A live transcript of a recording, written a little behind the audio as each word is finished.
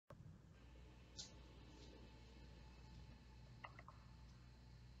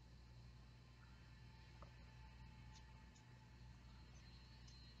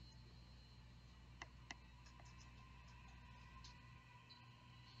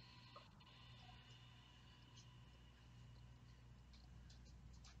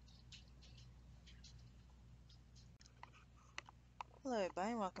Hello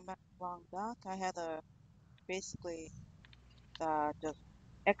everybody, welcome back to Long Dock. I had to basically just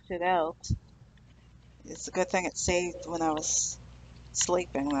exit out. It's a good thing it saved when I was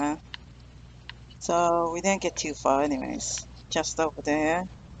sleeping there. So we didn't get too far anyways. Just over there.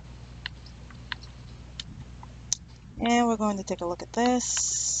 And we're going to take a look at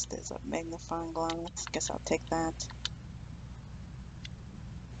this. There's a magnifying glass. Guess I'll take that.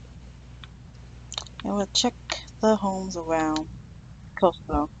 And we'll check the homes around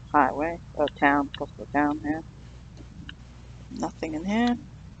Coastal Highway, or town, coastal town here. Nothing in here.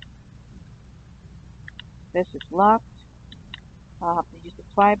 This is locked. I'll have to use the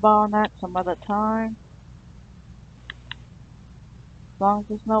pry bar on that some other time. As long as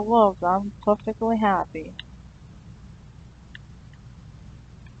there's no wolves, I'm perfectly happy.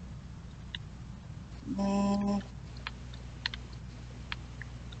 Mm,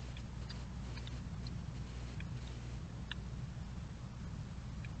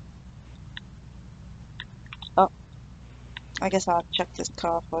 oh, I guess I'll check this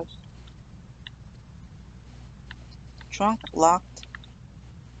car first. Trunk locked.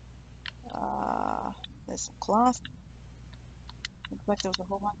 There's some cloth. Looks like there was a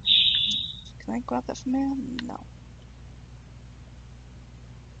whole bunch. Can I grab that from here? No.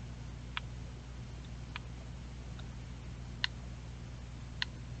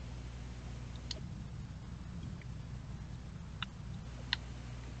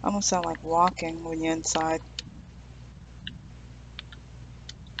 Almost sound like walking when you're inside.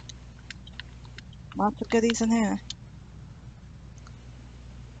 Lots of goodies in here.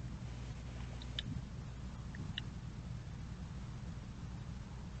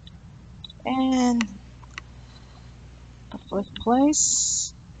 And the first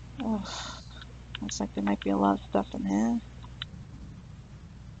place. Oh, looks like there might be a lot of stuff in here.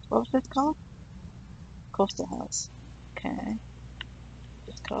 What was this called? Coastal House. Okay.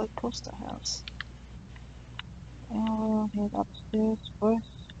 Just call it Coastal House. And we'll head upstairs first.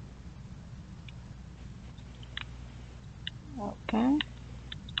 Okay.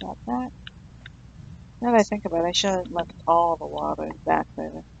 Got that. Now that I think about it, I should have left all the water back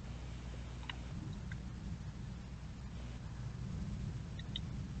there.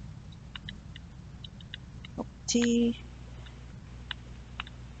 Tea.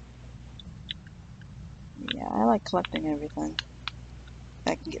 Yeah, I like collecting everything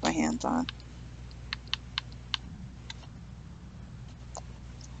I can get my hands on.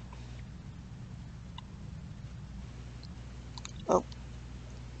 Oh,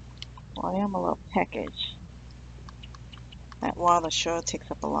 well, I am a little peckish. That water sure takes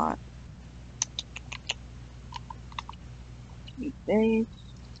up a lot. Eat these.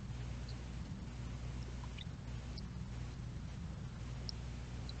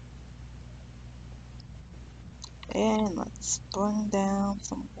 And let's bring down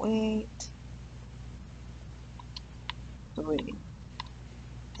some weight. 3.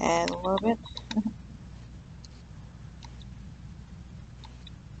 Add a little bit.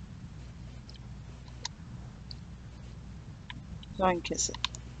 So I can kiss it.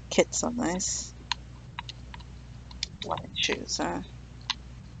 Kits are nice. White shoes, huh?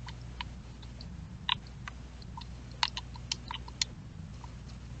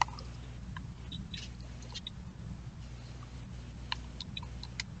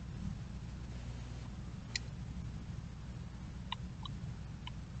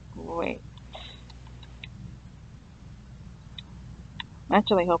 Great. I'm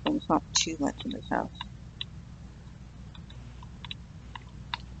actually hoping it's not too much in this house.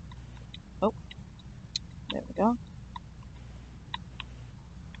 Oh, there we go.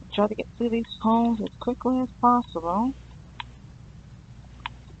 Try to get through these homes as quickly as possible,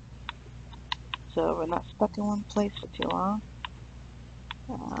 so we're not stuck in one place for too long.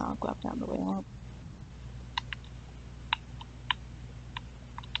 I'll go up down the way up.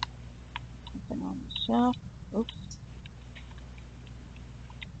 Something on the shelf. Oops.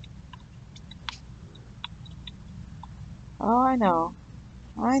 Oh, I know.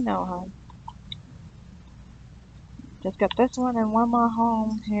 I know, hon. Just got this one and one more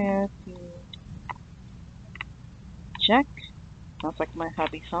home here to check. Sounds like my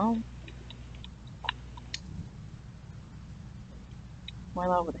hubby's home.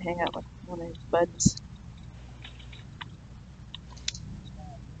 Went over to hang out with one of his buds.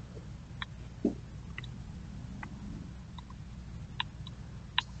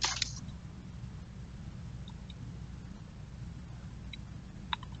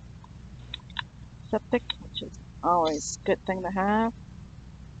 Septic, which is always a good thing to have,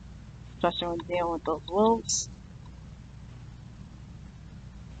 especially when dealing with those wolves.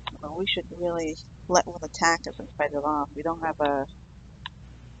 Well, we should really let one attack us and fight it off. We don't have a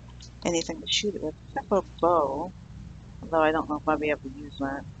anything to shoot it with, except for a bow. Although I don't know if I'll be able to use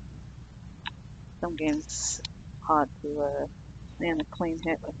that. Some games hard to land a clean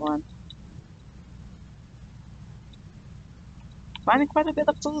hit with one. Finding quite a bit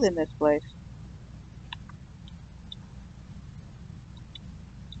of food in this place.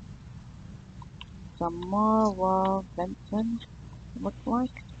 Some more wall fencing, looks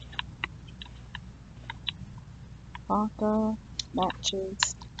like. Parker,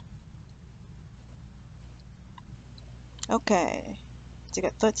 matches. Okay, so you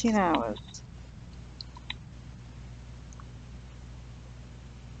got 13 hours.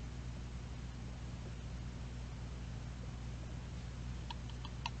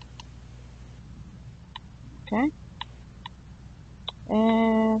 Okay,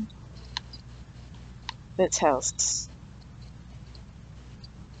 and this house.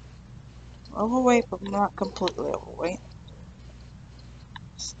 Overweight, but not completely overweight.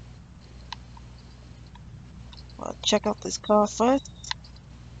 Well, check out this car first.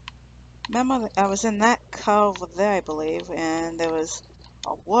 Remember, I was in that car over there, I believe, and there was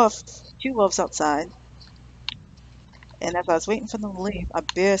a wolf, two wolves outside. And as I was waiting for them to leave, a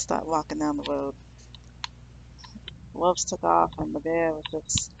bear started walking down the road. Wolves took off, and the bear was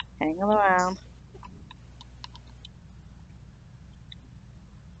just hanging around.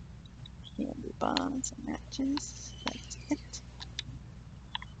 Candy bars and matches. That's it.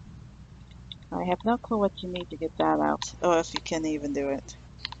 I have no clue what you need to get that out, or if you can even do it.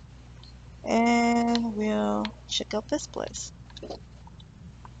 And we'll check out this place.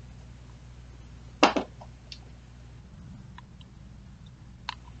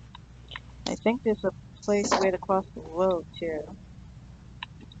 I think there's a place right across the road too.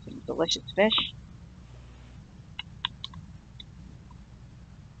 Some delicious fish.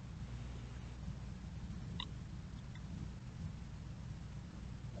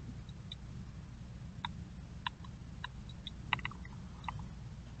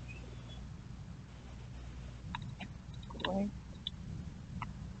 Right.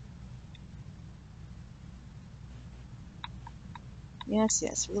 Yes,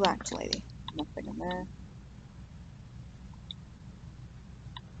 yes, relax, lady. Nothing in there.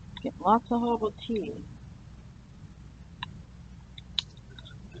 Get lots of herbal tea.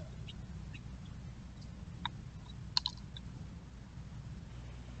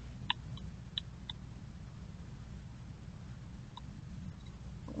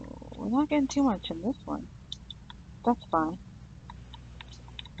 We're not getting too much in this one. That's fine.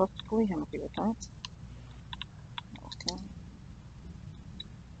 Perfectly happy with that. Okay.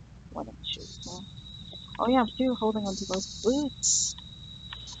 What am I shooting for? Oh yeah, I'm still holding onto those boots.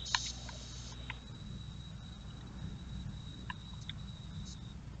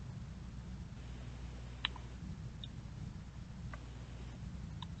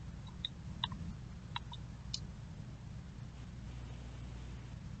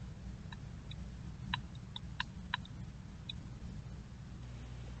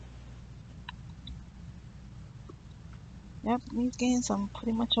 Yep, these games I'm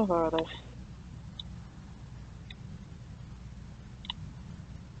pretty much a herder.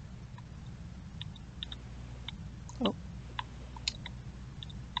 Oh,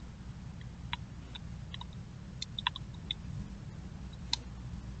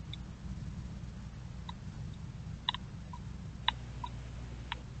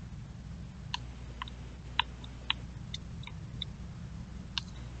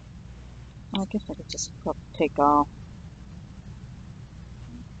 I guess I could just probably take off.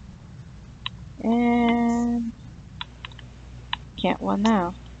 And can't run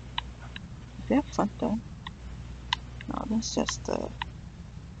now. Is there a front door? No, that's just a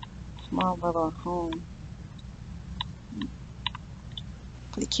small little home.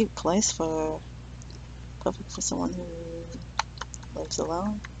 Pretty cute place for perfect for someone who lives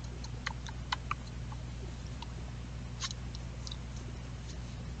alone.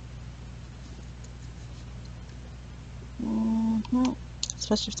 hmm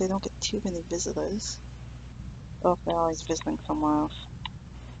Especially if they don't get too many visitors. Or if they're always visiting somewhere else.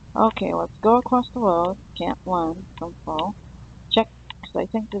 Okay, let's go across the road. Can't run. Don't fall. Check, because I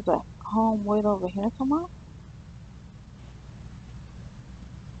think there's a home right over here somewhere.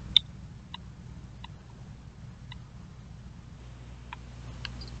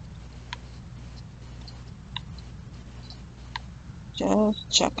 Just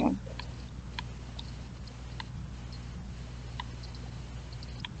checking.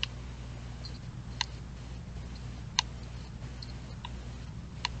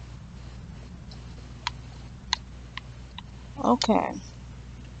 Okay.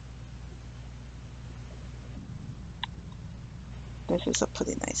 There E12 is a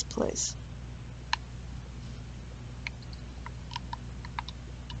pretty nice place.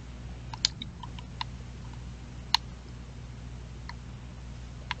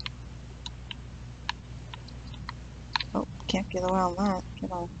 Oh, can't get around that.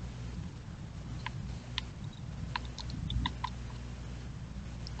 Get on.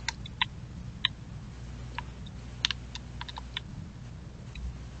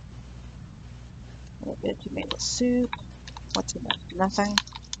 A little bit of tomato soup. What's in that? Nothing.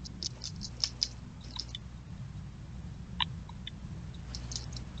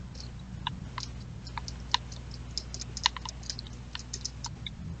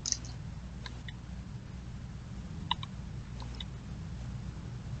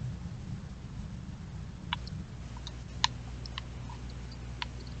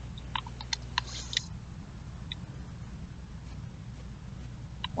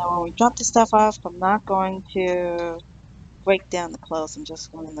 Now when we drop the stuff off, I'm not going to break down the clothes. I'm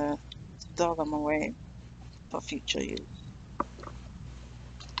just going to store them away for future use.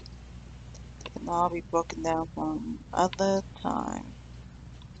 They can all be broken down some other time.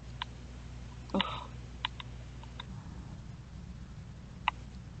 Oof,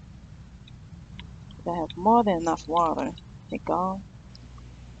 that has more than enough water. Take all.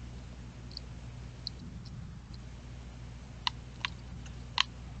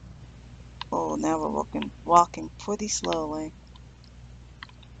 Oh, now we're walking pretty slowly.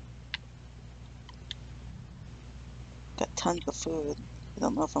 Got tons of food. I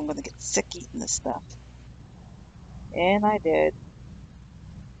don't know if I'm gonna get sick eating this stuff. And I did.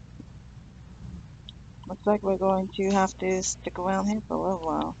 Looks like we're going to have to stick around here for a little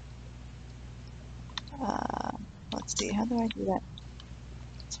while. Uh, let's see, how do I do that?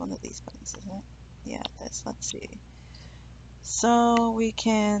 It's one of these buttons, isn't it? Yeah, it is. Let's see. So we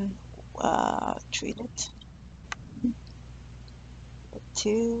can treat it for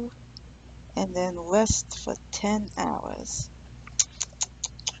 2 and then rest for 10 hours.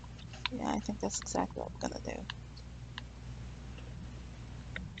 Yeah, I think that's exactly what I'm gonna do.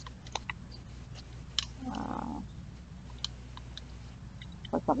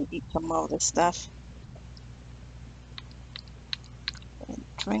 We're gonna eat some more of this stuff and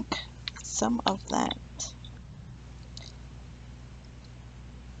drink some of that.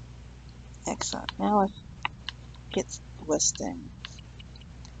 Excellent. Now let's get resting.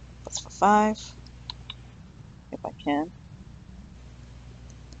 What's for 5? If I can.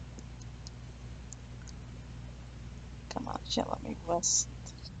 Come on, shit, let me rest.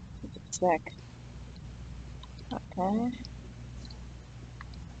 Keep it sick. Okay.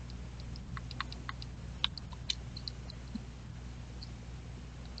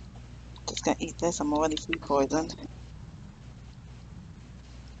 Just gonna eat this. I'm already food poisoned.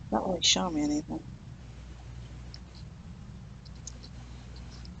 Not really showing me anything.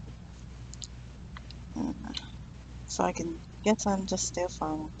 So I can guess I'm just still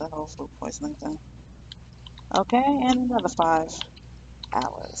fine with the whole food poisoning thing. Okay, and another 5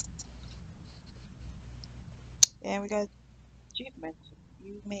 hours. And we got achievement.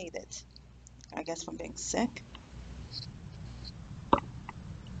 You made it. I guess from being sick.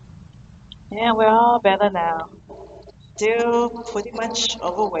 Yeah, we're all better now. Still pretty much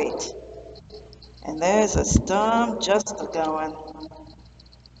overweight. And there's a storm just going.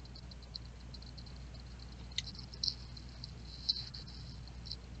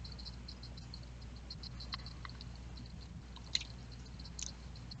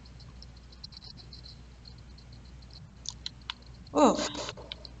 Oof,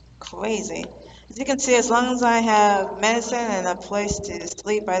 crazy. As you can see, as long as I have medicine and a place to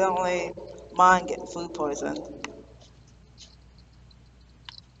sleep, I don't really mind getting food poisoned.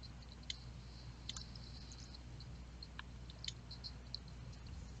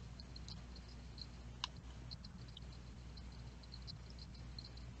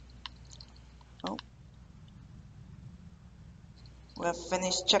 Oh, we're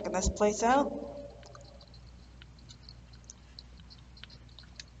finished checking this place out.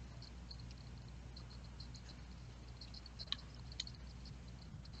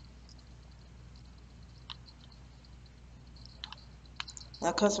 Now,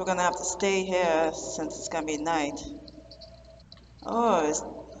 of course, we're gonna have to stay here since it's gonna be night. Oh,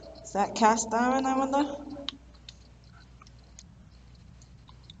 is that cast iron, I wonder?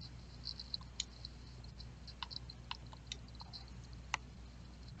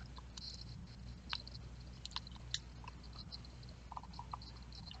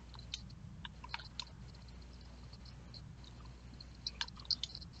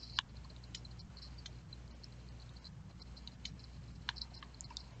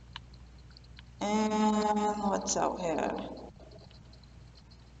 And what's out here?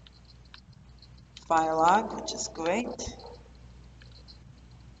 fire log, which is great.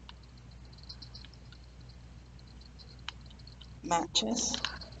 Matches.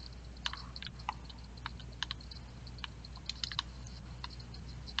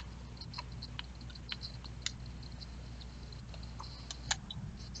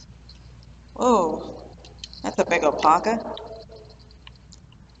 Oh, that's a big old pocket.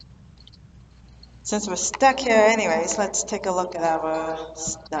 Since we're stuck here anyways, let's take a look at our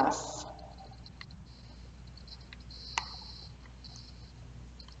stuff.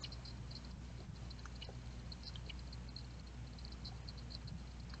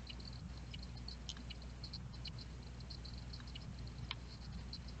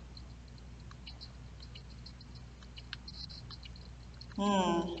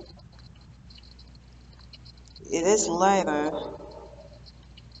 Hmm, it is lighter.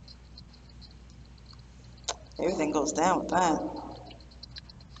 Everything goes down with that.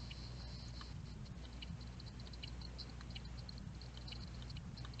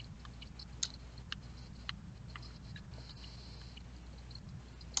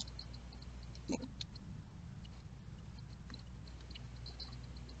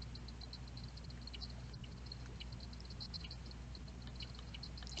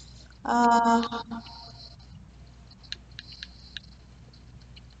 Uh,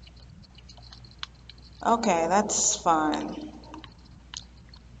 okay, that's fine.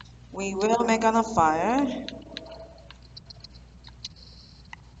 We will make on a fire.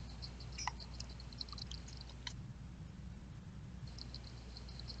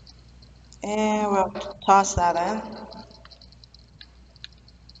 And we'll toss that in.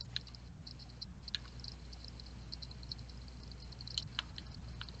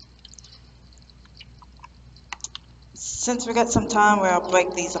 Since we got some time, we'll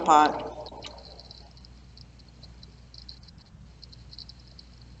break these apart.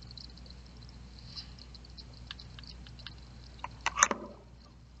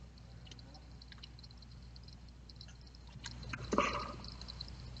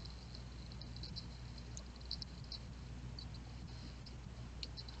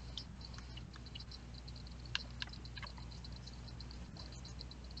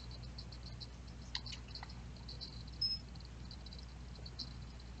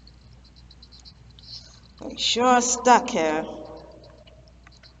 We sure stuck here.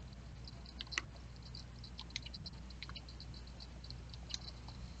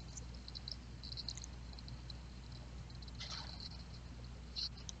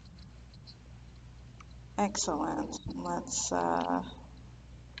 Excellent. Let's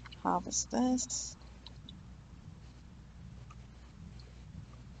harvest this.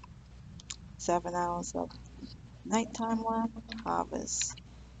 7 hours of nighttime left. Harvest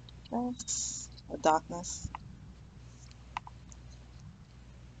this. The darkness.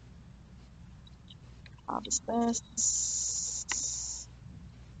 Harvest this.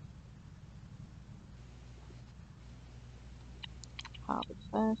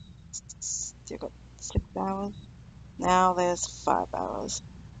 Harvest this. Still got 6 hours. Now there's 5 hours.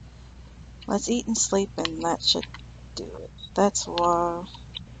 Let's eat and sleep, and that should do it. That's war.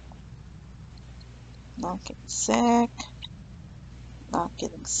 Not getting sick. Not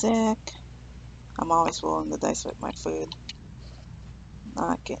getting sick. I'm always rolling the dice with my food.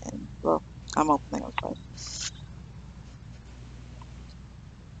 Not getting. Well, I'm opening it first.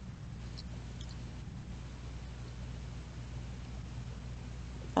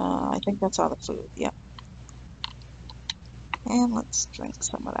 I think that's all the food. Yep. And let's drink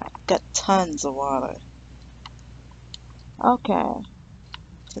some of that. Got tons of water. Okay.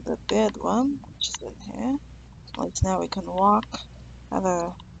 To the bedroom, which is in here. At least now we can walk at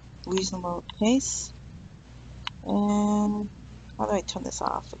a reasonable pace. And how do I turn this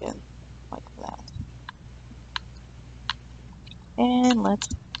off again? Like that. And let's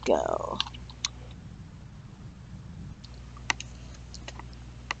go.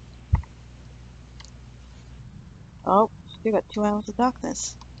 Oh, still got 2 hours of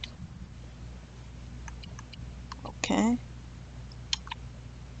darkness. Okay.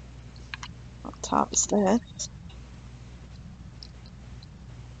 On top is this.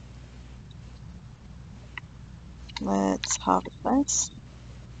 Let's harvest this.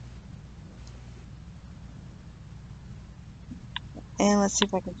 And let's see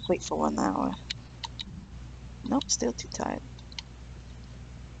if I can sleep for 1 hour. Nope, still too tired.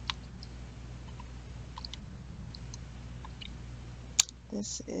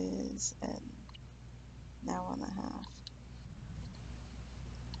 This is an hour and a half.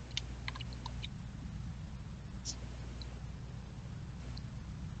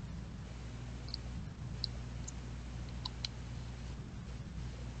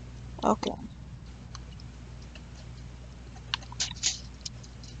 Okay.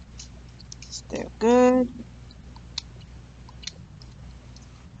 Still good.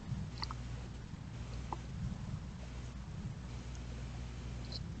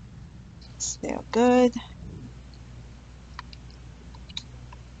 Still good.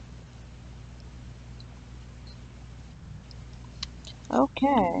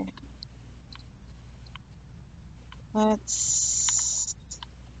 Okay. Let's...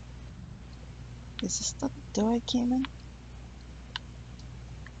 Is this the door I came in?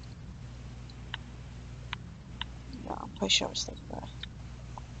 No, I'm pretty sure it's the door.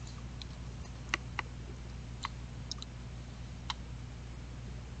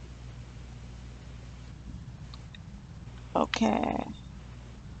 Okay.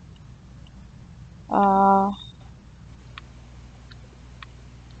 Uh,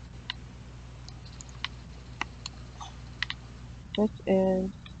 this is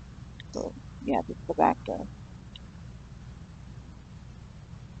the... Yeah, this is the back door.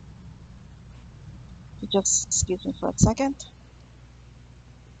 So just excuse me for a second.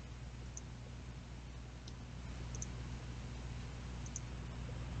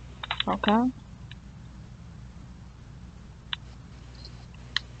 Okay.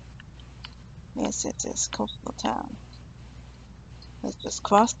 Yes, it is coastal town. Let's just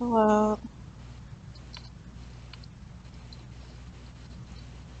cross the road.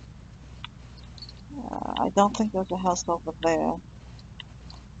 I don't think there's a house over there.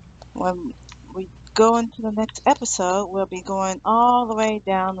 When we go into the next episode, we'll be going all the way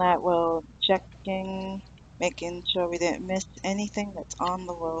down that road, checking, making sure we didn't miss anything that's on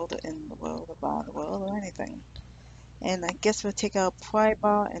the road, or in the road, or by the road, or anything. And I guess we'll take our pry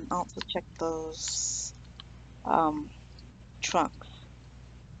bar and also check those um, trunks.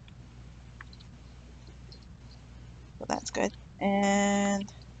 So that's good.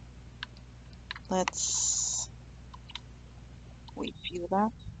 And let's review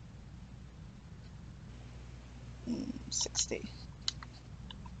that. 60.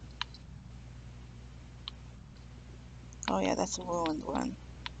 Oh yeah, that's a ruined one.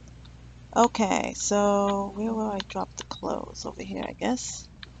 Okay, so where will I drop the clothes? Over here, I guess.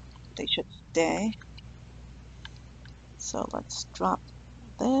 They should stay. So let's drop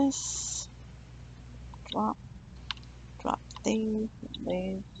this. Drop. Drop these.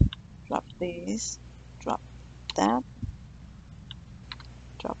 These. Drop these. Drop that.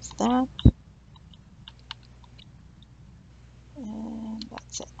 Drop that. And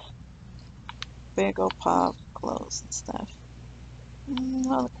that's it. Big old pile of clothes and stuff.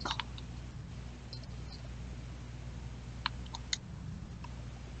 Well,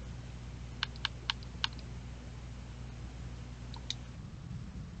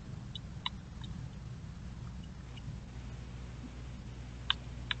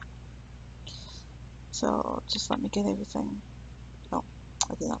 so just let me get everything. Oh,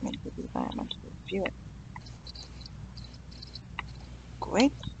 I did not mean to do that. I meant to review it.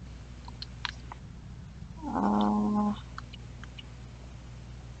 Great. Uh,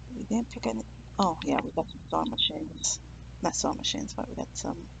 we didn't pick any. Oh, yeah, we got some sewing machines. Not sewing machines, but we got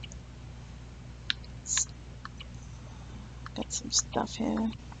some stuff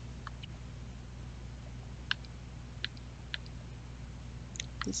here.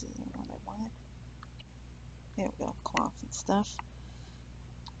 This is the one I wanted. Here we go, cloth and stuff.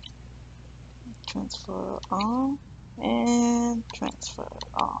 Transfer all and transfer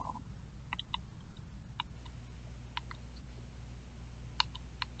all.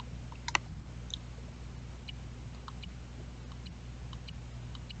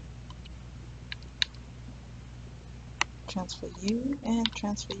 Transfer you and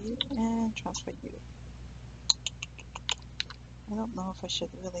transfer you and transfer you. I don't know if I should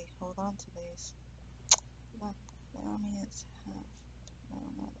really hold on to these. Not, I mean, it's half. I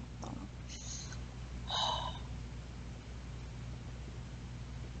don't know.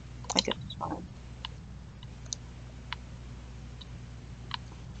 I guess it's fine.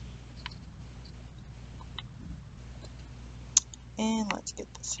 And let's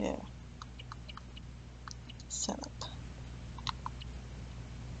get this here set up.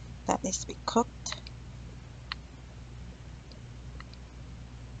 That needs to be cooked.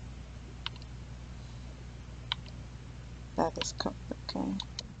 That is cooked, okay.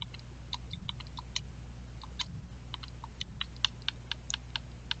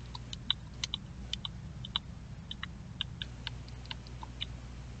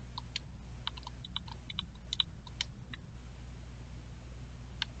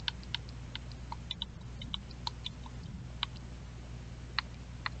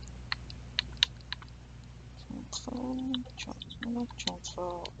 Transfer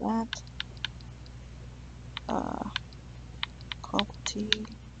all that. Quality.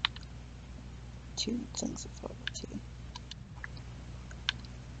 two things of over T.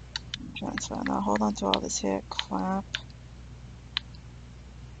 Transfer. Now hold on to all this here crap.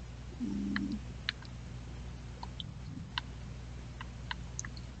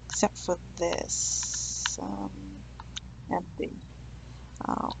 Except for this. Empty.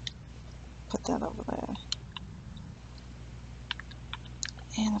 I'll put that over there.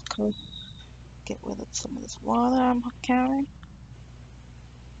 And of course, get rid of some of this water I'm carrying.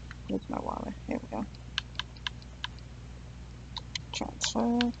 Here's my water. Here we go.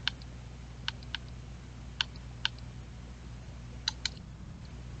 Transfer.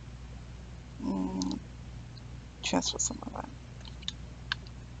 Transfer some of that.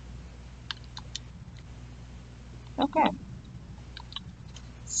 Okay.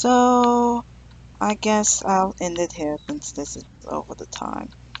 So I guess I'll end it here since this is over the time.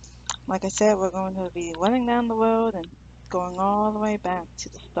 Like I said, we're going to be running down the road and going all the way back to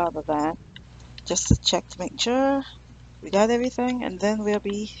the start of that just to check to make sure we got everything, and then we'll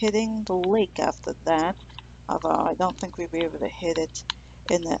be hitting the lake after that, although I don't think we'll be able to hit it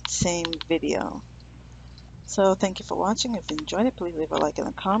in that same video. So thank you for watching. If you enjoyed it, please leave a like and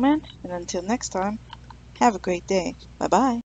a comment, and until next time, have a great day. Bye bye.